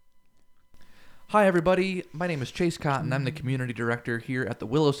Hi, everybody. My name is Chase Cotton. I'm the community director here at the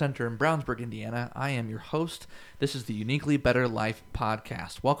Willow Center in Brownsburg, Indiana. I am your host. This is the Uniquely Better Life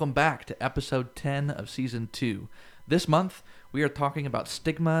podcast. Welcome back to episode 10 of season 2. This month, we are talking about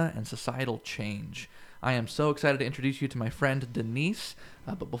stigma and societal change. I am so excited to introduce you to my friend Denise.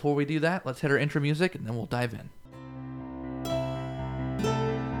 But before we do that, let's hit our intro music and then we'll dive in.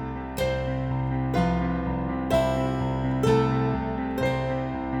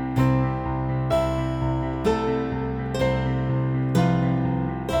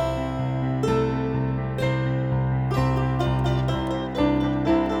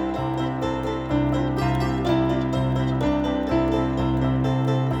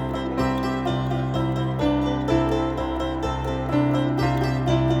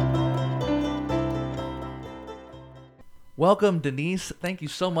 Welcome, Denise. Thank you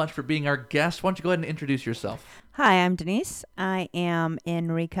so much for being our guest. Why don't you go ahead and introduce yourself? Hi, I'm Denise. I am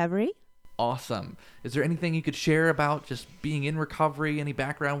in recovery. Awesome. Is there anything you could share about just being in recovery? Any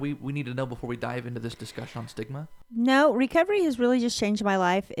background we need to know before we dive into this discussion on stigma? No, recovery has really just changed my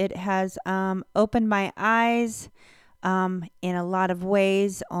life. It has opened my eyes in a lot of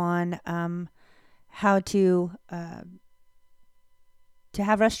ways on how to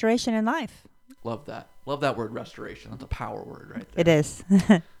have restoration in life. Love that. Love that word, restoration. That's a power word right there. It is.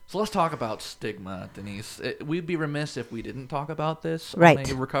 So let's talk about stigma, Denise. We'd be remiss if we didn't talk about this Right. on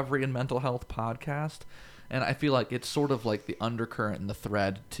a recovery and mental health podcast. And I feel like it's sort of like the undercurrent and the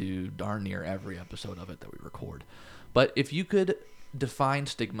thread to darn near every episode of it that we record. But if you could define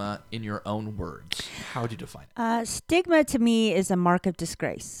stigma in your own words, how would you define it? Stigma to me is a mark of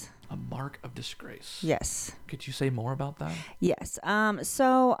disgrace. A mark of disgrace. Yes. Could you say more about that? Yes.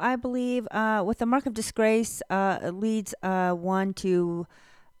 So I believe with the mark of disgrace, it leads one to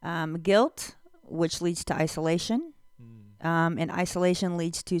guilt, which leads to isolation. And isolation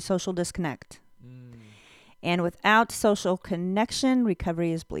leads to social disconnect. And without social connection,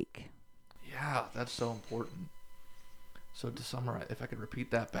 recovery is bleak. Yeah, that's so important. So to summarize, if I could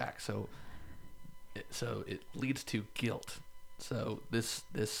repeat that back, so it leads to guilt. So this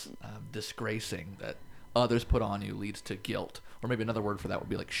disgracing that others put on you leads to guilt, or maybe another word for that would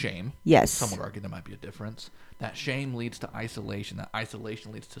be like shame. Yes. Some would argue there might be a difference. That shame leads to isolation. That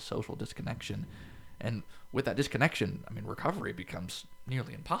isolation leads to social disconnection, and with that disconnection, I mean, recovery becomes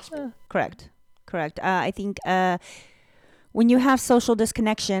nearly impossible. Correct. I think when you have social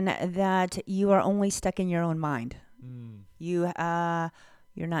disconnection, that you are only stuck in your own mind. You're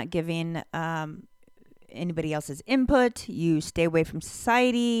not giving anybody else's input. You stay away from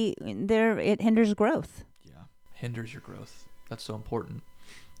society. It hinders growth. Yeah, hinders your growth. That's so important.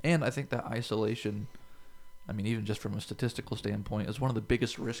 And I think that isolation, I mean, even just from a statistical standpoint, is one of the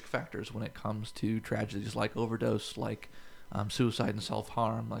biggest risk factors when it comes to tragedies like overdose, like suicide and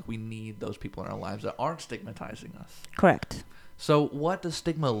self-harm. Like, we need those people in our lives that aren't stigmatizing us. Correct. So what does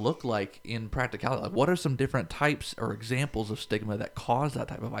stigma look like in practicality? Like, what are some different types or examples of stigma that cause that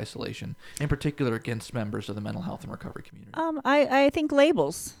type of isolation, in particular against members of the mental health and recovery community? I think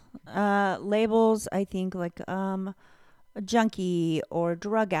labels. Labels, I think like a junkie or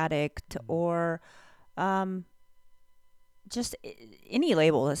drug addict or just any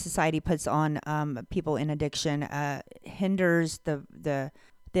label that society puts on people in addiction hinders the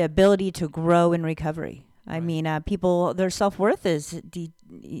ability to grow in recovery. I mean, people, their self-worth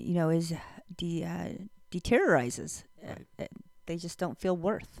deteriorizes. Right. They just don't feel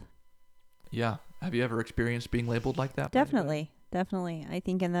worth. Yeah. Have you ever experienced being labeled like that? Definitely. I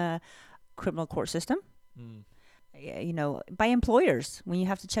think in the criminal court system, by employers, when you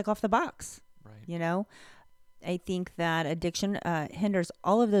have to check off the box, Right. I think that addiction hinders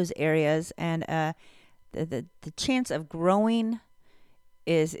all of those areas, and the chance of growing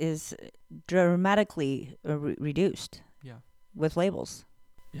is dramatically reduced. Yeah. With labels.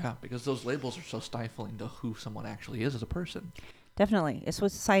 Yeah, because those labels are so stifling to who someone actually is as a person. Definitely. It's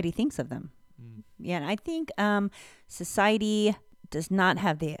what society thinks of them. Yeah, and I think society does not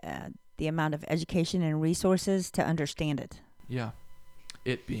have the amount of education and resources to understand it. Yeah.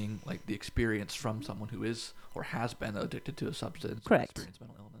 It being like the experience from someone who is or has been addicted to a substance. Correct. Or experienced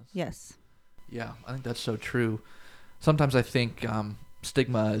mental illness. Yes. Yeah, I think that's so true. Sometimes I think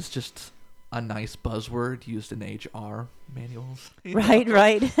stigma is just a nice buzzword used in HR manuals. Right.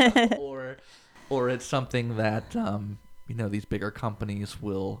 or it's something that these bigger companies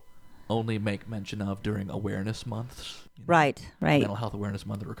will only make mention of during awareness months. Right. Mental health awareness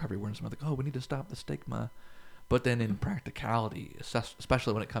month, the recovery awareness month. Like, we need to stop the stigma. But then in practicality,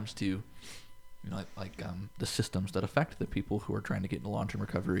 especially when it comes to the systems that affect the people who are trying to get into long-term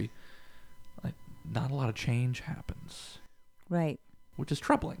recovery, like, not a lot of change happens. Right. Which is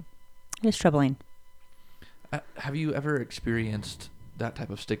troubling. It's troubling. Have you ever experienced that type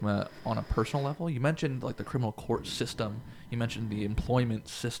of stigma on a personal level? You mentioned like the criminal court system. You mentioned the employment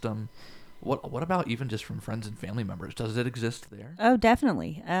system. What about even just from friends and family members? Does it exist there? Oh,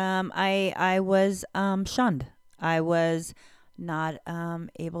 definitely. I was shunned. I was not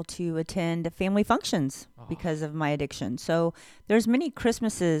able to attend family functions because of my addiction. So there's many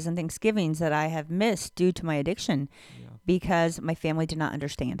Christmases and Thanksgivings that I have missed due to my addiction because my family did not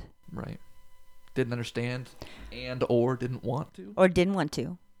understand. Right. Didn't understand and or didn't want to? Or didn't want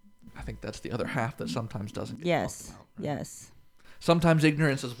to. I think that's the other half that sometimes doesn't get Yes. talked about, right? Yes. Sometimes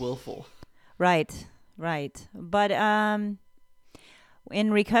ignorance is willful. Right. But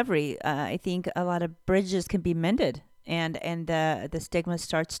in recovery, I think a lot of bridges can be mended, and the stigma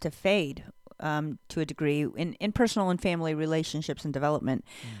starts to fade to a degree in personal and family relationships and development.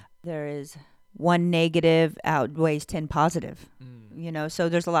 There is one negative outweighs 10 positive. So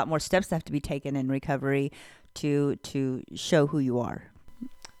there's a lot more steps that have to be taken in recovery to show who you are.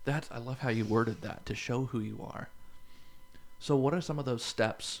 I love how you worded that, to show who you are. So what are some of those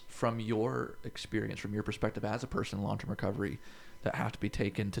steps from your experience, from your perspective as a person in long-term recovery, that have to be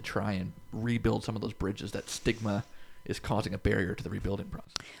taken to try and rebuild some of those bridges that stigma is causing a barrier to the rebuilding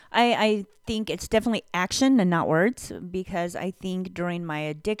process? I think it's definitely action and not words, because I think during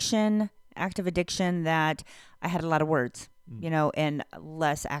my active addiction, that I had a lot of words, and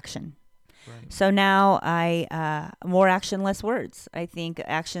less action. Right. So now more action, less words. I think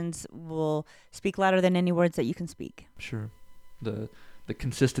actions will speak louder than any words that you can speak. Sure. The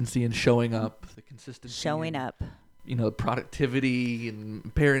consistency in showing up, productivity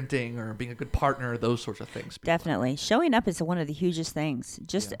and parenting or being a good partner, those sorts of things. Definitely. Showing up is one of the hugest things.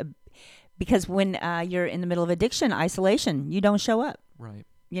 Because when you're in the middle of addiction, isolation, you don't show up. Right.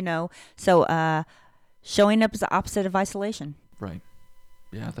 So showing up is the opposite of isolation. Right.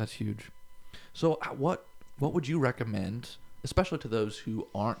 Yeah, that's huge. So what would you recommend, especially to those who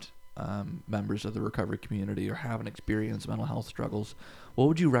aren't members of the recovery community or haven't experienced mental health struggles? What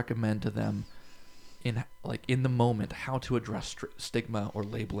would you recommend to them in the moment, how to address stigma or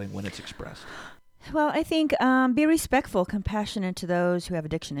labeling when it's expressed? Well, I think be respectful, compassionate to those who have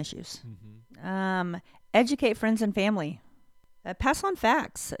addiction issues. Educate friends and family. Pass on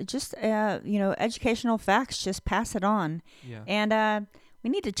facts. Just educational facts. Just pass it on. Yeah. And we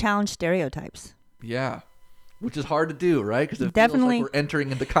need to challenge stereotypes. Yeah. Which is hard to do, right? Because it Definitely. feels like we're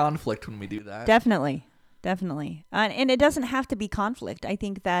entering into conflict when we do that. Definitely. And it doesn't have to be conflict. I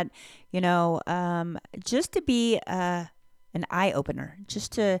think that, just to be an eye-opener,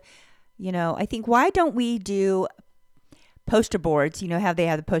 just to, I think, why don't we do poster boards? They have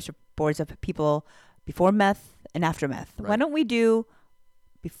the poster boards of people before meth and after meth. Right. Why don't we do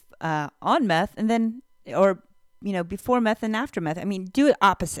on meth and then, or before meth and after meth? I mean, do it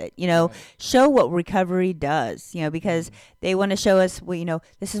opposite, Right. show what recovery does, because they want to show us,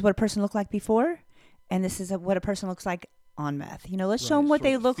 this is what a person looked like before, and this is what a person looks like on meth. Let's show them what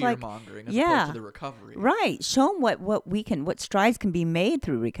they look like. Fear-mongering as opposed to the recovery. Right. Show them what strides can be made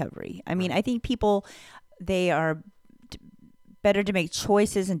through recovery. I mean, I think people, they are better to make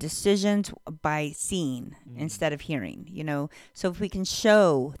choices and decisions by seeing instead of hearing, So if we can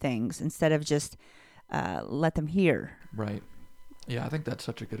show things instead of just let them hear. Right. Yeah, I think that's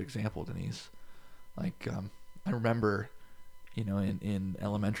such a good example, Denise. I remember, in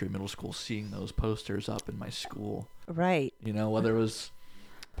elementary, middle school, seeing those posters up in my school. Right. Whether it was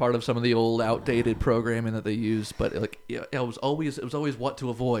part of some of the old outdated programming that they used, but it was always what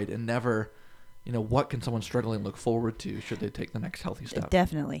to avoid and never, what can someone struggling look forward to should they take the next healthy step.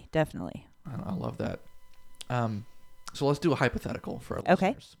 Definitely. I love that. So let's do a hypothetical for our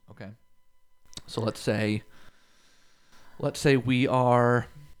listeners. Okay. So let's say we are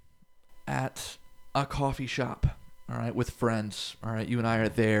at a coffee shop, all right, with friends. All right, you and I are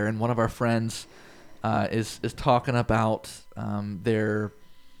there, and one of our friends is talking about their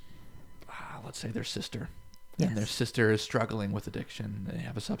sister. Yes. And their sister is struggling with addiction. They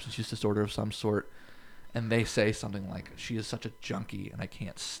have a substance use disorder of some sort. And they say something like, she is such a junkie and I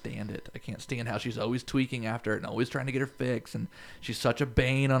can't stand it. I can't stand how she's always tweaking after it and always trying to get her fix. And she's such a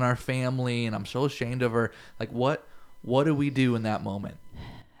bane on our family and I'm so ashamed of her. What do we do in that moment?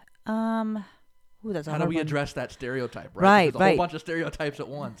 That's a how hard do we one. address that stereotype, right? Right, There's a whole bunch of stereotypes at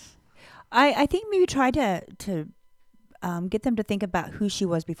once. I think maybe try to get them to think about who she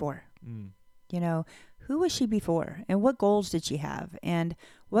was before. Who was she before, and what goals did she have, and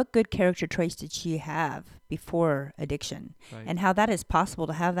what good character traits did she have before addiction, Right. and how that is possible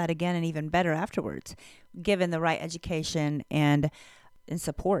to have that again and even better afterwards, given the right education and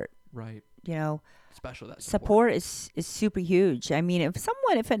support. Right. special that support is super huge. I mean,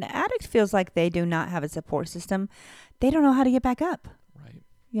 if an addict feels like they do not have a support system, they don't know how to get back up. Right.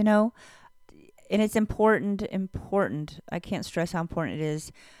 You know, and it's important. I can't stress how important it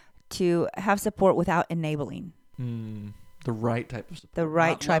is to have support without enabling. The right type of support. The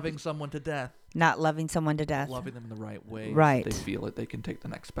right Not loving someone to death. Not loving someone to death. Loving them in the right way. Right. So they feel that they can take the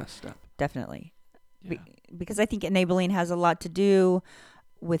next best step. Definitely. Yeah. Because I think enabling has a lot to do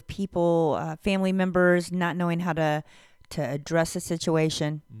with people, family members not knowing how to address a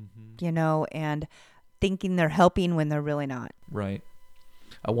situation, you know, and thinking they're helping when they're really not. Right.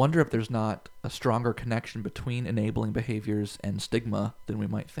 I wonder if there's not a stronger connection between enabling behaviors and stigma than we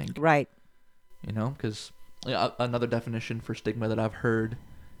might think. Right. You know, because another definition for stigma that I've heard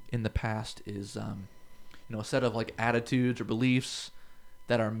in the past is, a set of like attitudes or beliefs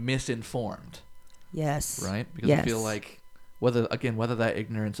that are misinformed. Yes. Right? Because I feel like whether that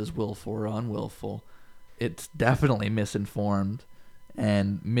ignorance is willful or unwillful, it's definitely misinformed,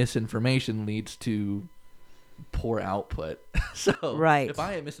 and misinformation leads to poor output. So right. If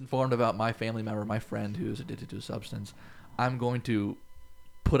I am misinformed about my family member, my friend who is addicted to a substance, I'm going to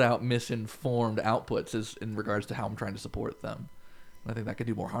put out misinformed outputs in regards to how I'm trying to support them. I think that could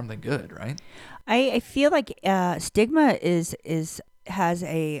do more harm than good, right? I feel like stigma has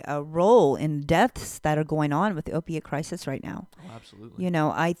a role in deaths that are going on with the opiate crisis right now. Oh, absolutely. You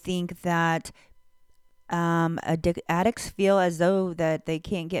know, I think that addicts feel as though that they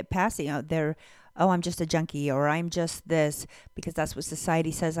can't get past it. You know, I'm just a junkie, or I'm just this because that's what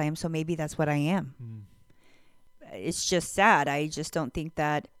society says I am. So maybe that's what I am. It's just sad. I just don't think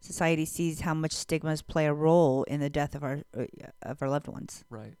that society sees how much stigmas play a role in the death of our loved ones.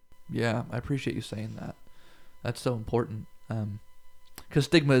 Right. Yeah, I appreciate you saying that. That's so important. Because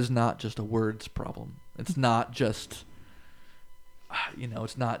stigma is not just a words problem. It's not just,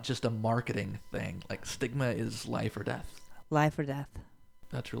 it's not just a marketing thing. Like, stigma is life or death. Life or death.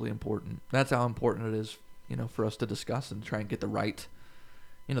 That's really important. That's how important it is, for us to discuss and try and get the right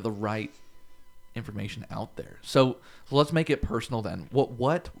information out there. So let's make it personal then.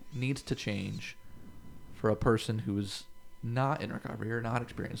 What needs to change for a person who is not in recovery or not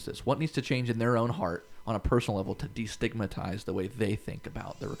experienced this? What needs to change in their own heart on a personal level to destigmatize the way they think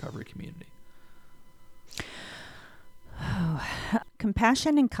about the recovery community?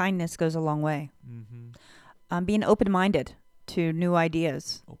 Compassion and kindness goes a long way. Being open-minded to new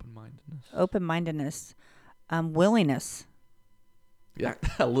ideas. Open-mindedness. Willingness. Yeah,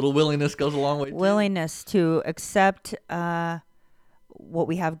 a little willingness goes a long way too. Willingness to accept what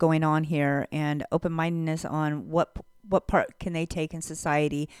we have going on here, and open-mindedness on what part can they take in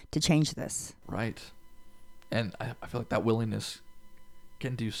society to change this. Right. And I feel like that willingness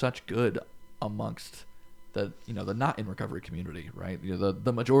can do such good amongst the not in recovery community, right?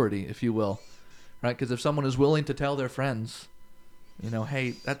 The majority, if you will, right? Because if someone is willing to tell their friends,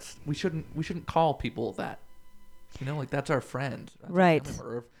 hey, we shouldn't call people that. That's our friend. That's right.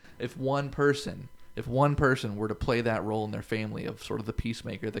 Or if one person were to play that role in their family of sort of the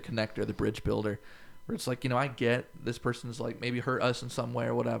peacemaker, the connector, the bridge builder, where it's like, I get this person's like maybe hurt us in some way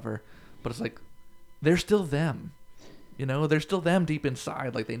or whatever, but it's like they're still them. They're still them deep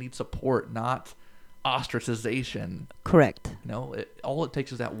inside. Like, they need support, not ostracization. Correct. All it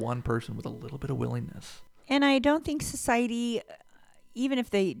takes is that one person with a little bit of willingness. And I don't think society, even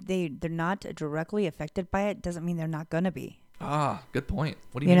if they're not directly affected by it, doesn't mean they're not going to be. Ah, good point.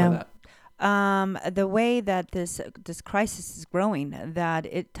 What do you mean by that? The way that this crisis is growing, that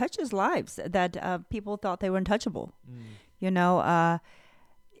it touches lives that people thought they were untouchable.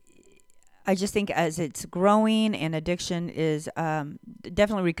 I just think as it's growing, and addiction is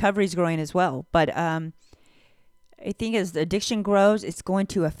definitely, recovery is growing as well. But I think as the addiction grows, it's going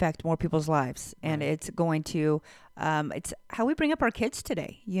to affect more people's lives, and it's going to it's how we bring up our kids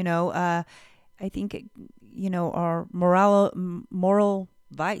today. I think our moral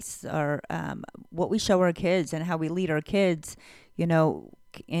vice, or what we show our kids and how we lead our kids,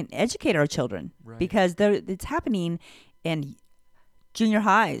 and educate our children, because it's happening in junior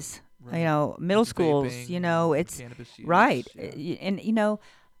highs. Right. Middle schools, vaping, it's cannabis use, right. Yeah. And, a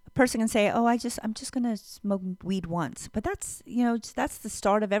person can say, I'm just going to smoke weed once, but that's the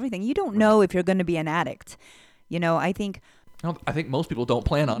start of everything. You don't know if you're going to be an addict. I think most people don't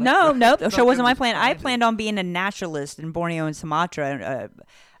plan on it. No, that sure wasn't my plan. I planned on being a naturalist in Borneo and Sumatra,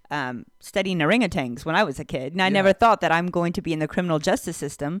 studying orangutans when I was a kid. And I never thought that I'm going to be in the criminal justice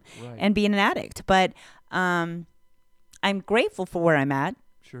system and being an addict. But I'm grateful for where I'm at.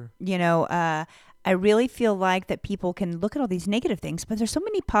 Sure. I really feel like that people can look at all these negative things, but there's so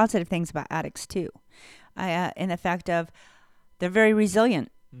many positive things about addicts too. In the fact of they're very resilient.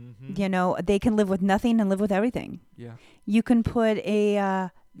 You know, they can live with nothing and live with everything. Yeah. You can put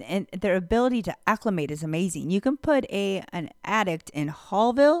and their ability to acclimate is amazing. You can put an addict in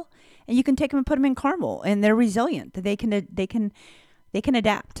Hallville, and you can take them and put them in Carmel, and they're resilient. They can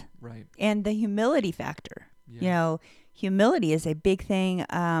adapt. Right. And the humility factor. Yeah. You know, humility is a big thing.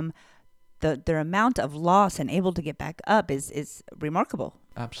 Their amount of loss and able to get back up is remarkable.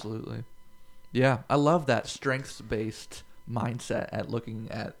 Absolutely. Yeah, I love that strengths-based mindset at looking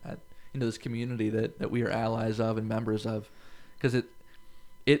at this community that we are allies of and members of, because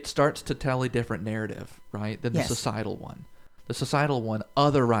it starts to tell a different narrative, right, than the societal one. The societal one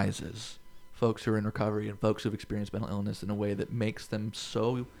otherizes folks who are in recovery and folks who've experienced mental illness in a way that makes them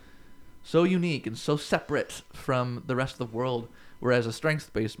so unique and so separate from the rest of the world, whereas a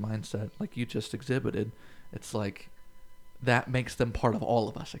strengths-based mindset, like you just exhibited, it's like that makes them part of all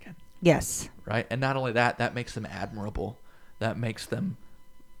of us again. Yes. Right? And not only that makes them admirable. That makes them,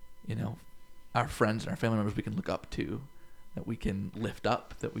 our friends and our family members we can look up to, that we can lift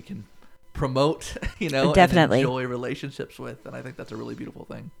up, that we can promote, Definitely. and enjoy relationships with. And I think that's a really beautiful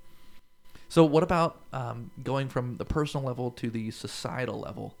thing. So what about going from the personal level to the societal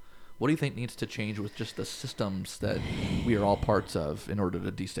level? What do you think needs to change with just the systems that we are all parts of in order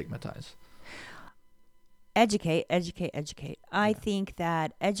to destigmatize? Educate. I think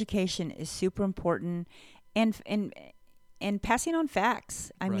that education is super important, and passing on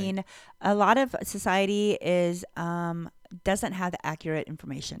facts. I mean, a lot of society doesn't have the accurate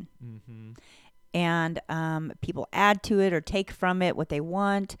information, and people add to it or take from it what they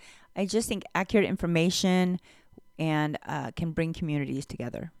want. I just think accurate information and can bring communities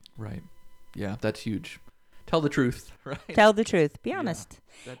together. Right. Yeah, that's huge. Tell the truth, right? Tell the truth. Be honest.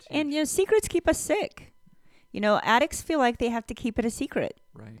 Yeah, that's huge. And secrets keep us sick. Addicts feel like they have to keep it a secret.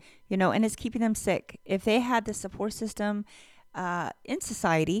 Right. And it's keeping them sick. If they had the support system in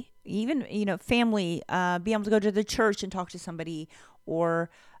society, even, family, be able to go to the church and talk to somebody, or,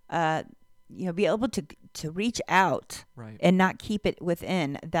 be able to reach out, right, and not keep it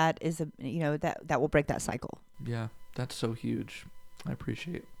within, that is, that will break that cycle. Yeah, that's so huge. I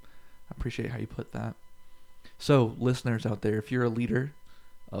appreciate how you put that. So, listeners out there, if you're a leader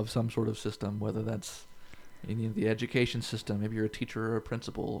of some sort of system, whether that's in the education system, maybe you're a teacher or a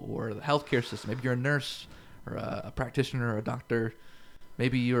principal, or the healthcare system, maybe you're a nurse or a practitioner or a doctor,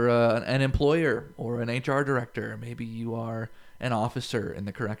 maybe you're an employer or an HR director, maybe you are an officer in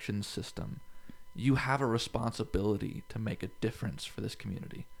the corrections system, you have a responsibility to make a difference for this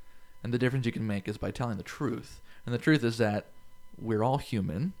community. And the difference you can make is by telling the truth. And the truth is that we're all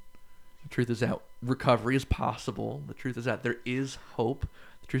human. The truth is that recovery is possible. The truth is that there is hope.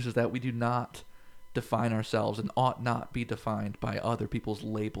 The truth is that we do not define ourselves and ought not be defined by other people's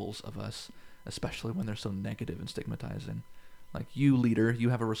labels of us, especially when they're so negative and stigmatizing. Like you, leader, you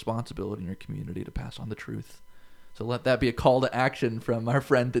have a responsibility in your community to pass on the truth. So let that be a call to action from our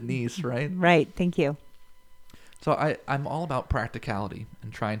friend Denise, right? Right. Thank you. So I'm all about practicality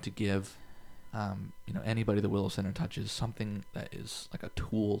and trying to give anybody the Willow Center touches something that is like a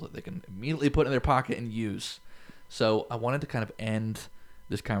tool that they can immediately put in their pocket and use. So I wanted to kind of end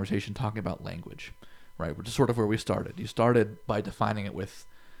this conversation talking about language, right? Which is sort of where we started. You started by defining it with,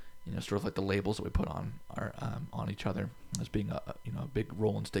 sort of like the labels that we put on each other as being a big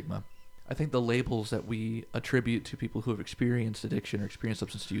role in stigma. I think the labels that we attribute to people who have experienced addiction or experienced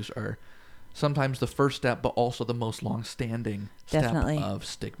substance use are sometimes the first step, but also the most long-standing Definitely. step of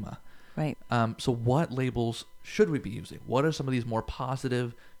stigma. Right. So what labels should we be using? What are some of these more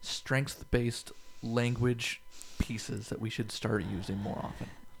positive, strengths-based language pieces that we should start using more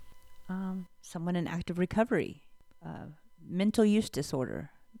often? Someone in active recovery, mental use disorder.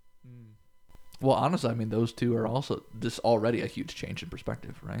 Well, honestly, I mean, those two are also already a huge change in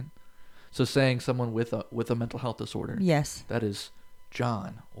perspective, right? So saying someone with a mental health disorder, Yes. that is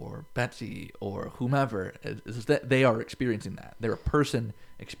John or Betsy or whomever, is that they are experiencing that. They're a person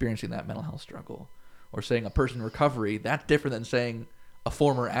experiencing that mental health struggle. Or saying a person in recovery, that's different than saying a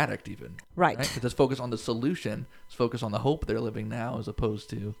former addict even. Right. Because it's focused on the solution. It's focused on the hope they're living now as opposed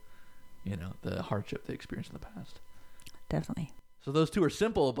to, the hardship they experienced in the past. Definitely. So those two are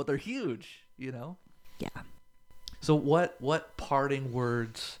simple, but they're huge, Yeah. So what parting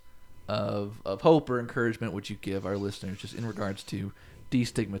words of hope or encouragement would you give our listeners just in regards to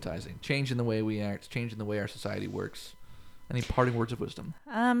destigmatizing, changing the way we act, changing the way our society works? Any parting words of wisdom?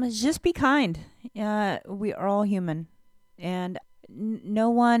 Just be kind. We are all human, and no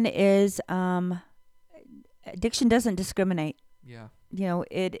one is. Addiction doesn't discriminate. Yeah.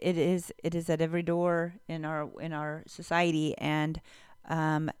 It is at every door in our society, and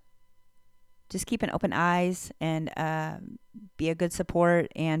just keep an open eyes and be a good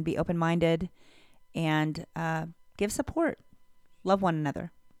support and be open-minded and give support. Love one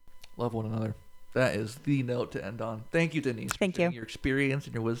another. Love one another. That is the note to end on. Thank you, Denise. Thank for you. sharing your experience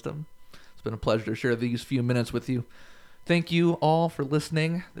and your wisdom. It's been a pleasure to share these few minutes with you. Thank you all for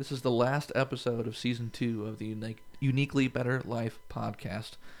listening. This is the last episode of Season 2 of the Uniquely Better Life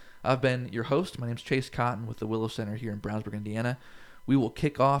podcast. I've been your host. My name's Chase Cotton with the Willow Center here in Brownsburg, Indiana. We will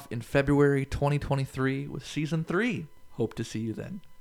kick off in February 2023 with Season 3. Hope to see you then.